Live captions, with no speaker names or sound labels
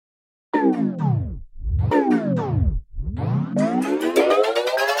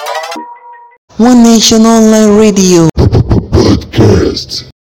One Nation Online Radio Podcast.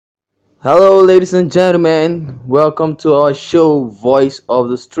 Hello, ladies and gentlemen. Welcome to our show, Voice of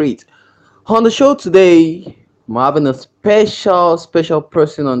the Street. On the show today, I'm having a special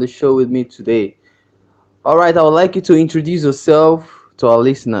person on the show with me today. All right, I would like you to introduce yourself to our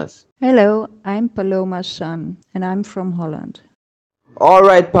listeners. Hello, I'm Paloma Sun and I'm from Holland. All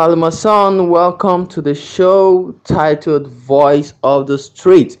right, Paloma Sun, welcome to the show titled Voice of the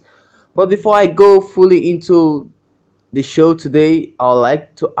Street. But before I go fully into the show today, I'd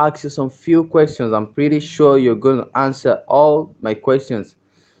like to ask you some few questions. I'm pretty sure you're going to answer all my questions.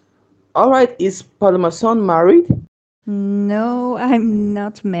 All right, is Paloma Sun married? No, I'm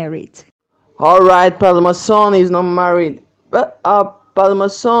not married. All right, Paloma Sun is not married. But Paloma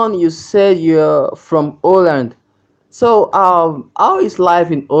Sun, you said you're from Holland. So how is life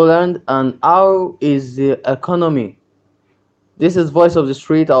in Holland and how is the economy? This is Voice of the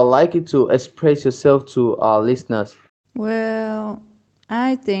Street. I'd like you to express yourself to our listeners. Well,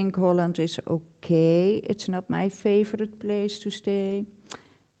 I think Holland is okay. It's not my favorite place to stay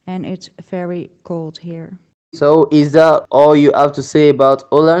and it's very cold here. So is that all you have to say about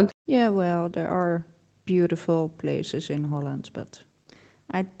Holland? Yeah, well, there are beautiful places in Holland, but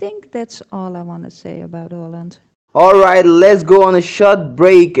I think that's all I want to say about Holland. All right, let's go on a short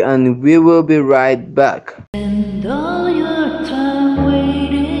break and we will be right back. And all your time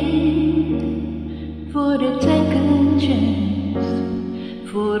waiting for the second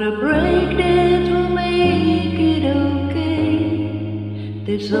chance, for the break that will make it okay.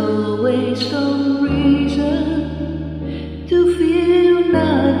 There's always some reason to feel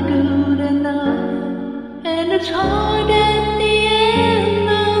not good enough, and it's hard at the end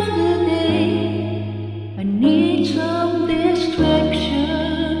of the day. I need some distraction,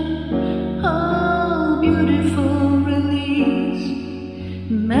 oh beautiful release,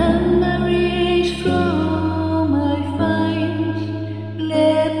 memories from my finds.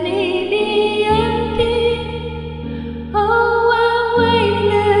 Let me be empty, oh I'm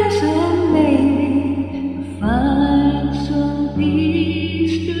weightless, and maybe find some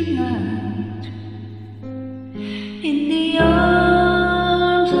peace tonight in the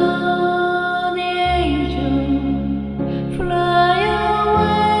arms of the angel. Fly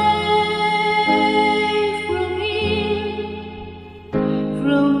away from here,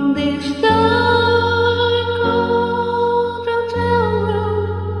 from this dark cold hotel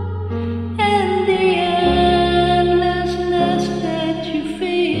room and the endlessness that you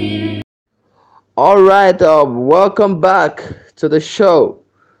feel. All right, welcome back to the show.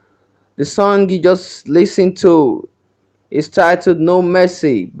 The song you just listened to is titled No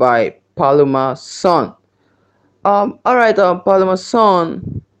Mercy by Paloma Sun. All right, Paloma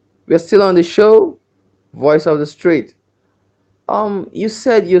Sun, we're still on the show, Voice of the Street. You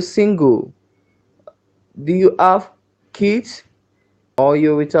said you're single. Do you have kids or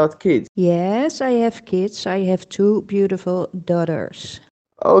you're without kids? Yes, I have kids. I have two beautiful daughters.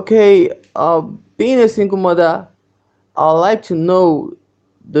 Okay, being a single mother, I'd like to know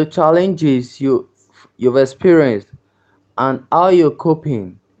the challenges you've experienced and how you're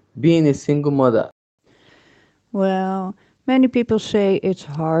coping being a single mother. Well, many people say it's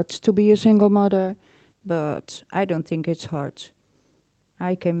hard to be a single mother, but I don't think it's hard.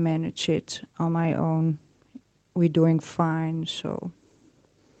 I can manage it on my own. We're doing fine, so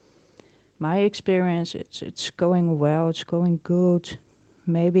my experience it's going well, it's going good.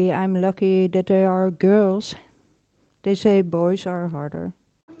 Maybe I'm lucky that they are girls. They say boys are harder.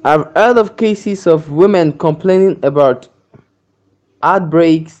 I've heard of cases of women complaining about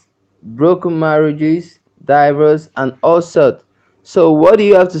heartbreaks, broken marriages, divorce, and all sorts. So, what do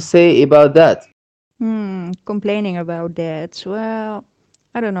you have to say about that? Complaining about that. Well,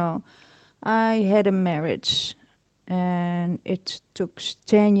 I don't know. I had a marriage and it took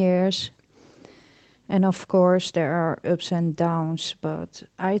 10 years. And of course, there are ups and downs, but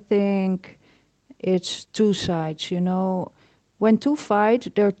I think it's two sides, you know. When two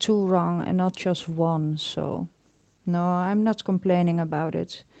fight, they're two wrong and not just one. So, no, I'm not complaining about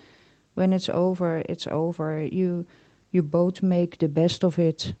it. When it's over, it's over. You both make the best of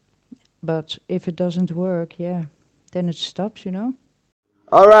it. But if it doesn't work, yeah, then it stops, you know?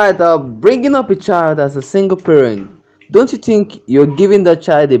 All right, bringing up a child as a single parent, don't you think you're giving that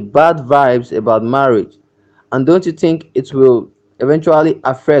child a bad vibes about marriage? And don't you think it will eventually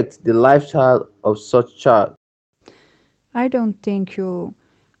affect the lifestyle of such child? I don't think you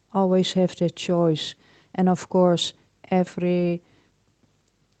always have the choice. And of course, every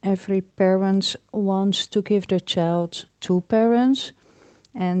every parent wants to give their child two parents.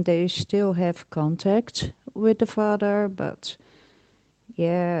 and they still have contact with the father, but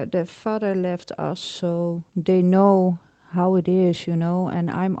yeah, the father left us, so they know how it is, and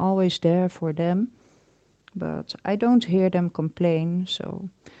I'm always there for them, but I don't hear them complain, so.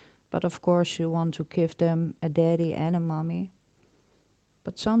 But of course, you want to give them a daddy and a mommy.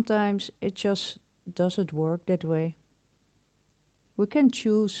 But sometimes it just doesn't work that way. We can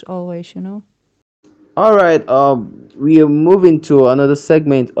choose always. All right, we are moving to another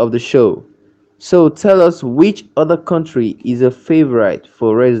segment of the show. So tell us, which other country is a favorite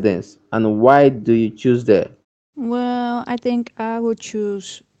for residents and why do you choose there? Well, I think I would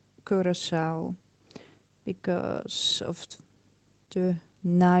choose Curacao because of the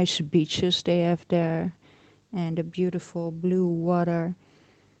nice beaches they have there and the beautiful blue water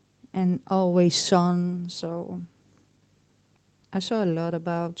and always sun. So I saw a lot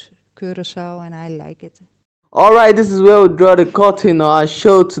about Curacao and I like it. All right, this is where we draw the curtain on our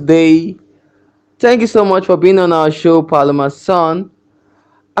show today. Thank you so much for being on our show, Paloma Sun.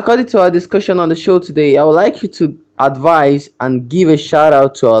 According to our discussion on the show today, I would like you to advise and give a shout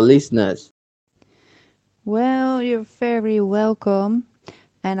out to our listeners. Well, you're very welcome.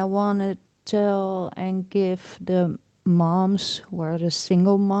 And I want to tell and give the moms who are the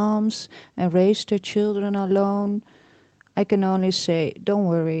single moms and raise their children alone. I can only say, don't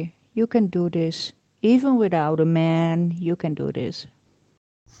worry, you can do this. Even without a man, you can do this.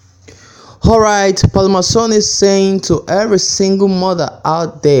 Alright, Paloma Sun is saying to every single mother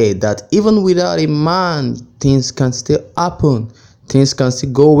out there that even without a man, things can still happen. Things can still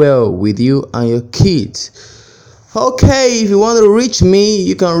go well with you and your kids. Okay, if you want to reach me,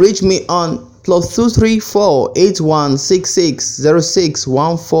 you can reach me on +234 8166 06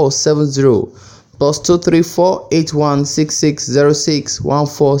 1470 +234 8166 06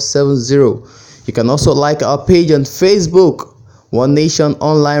 1470. You can also like our page on Facebook, One Nation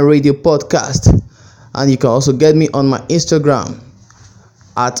Online Radio Podcast, and you can also get me on my Instagram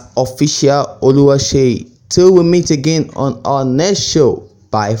at official Oluwaseyi. Till we meet again on our next show.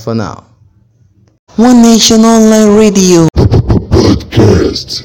 Bye for now. One Nation Online Radio Podcast.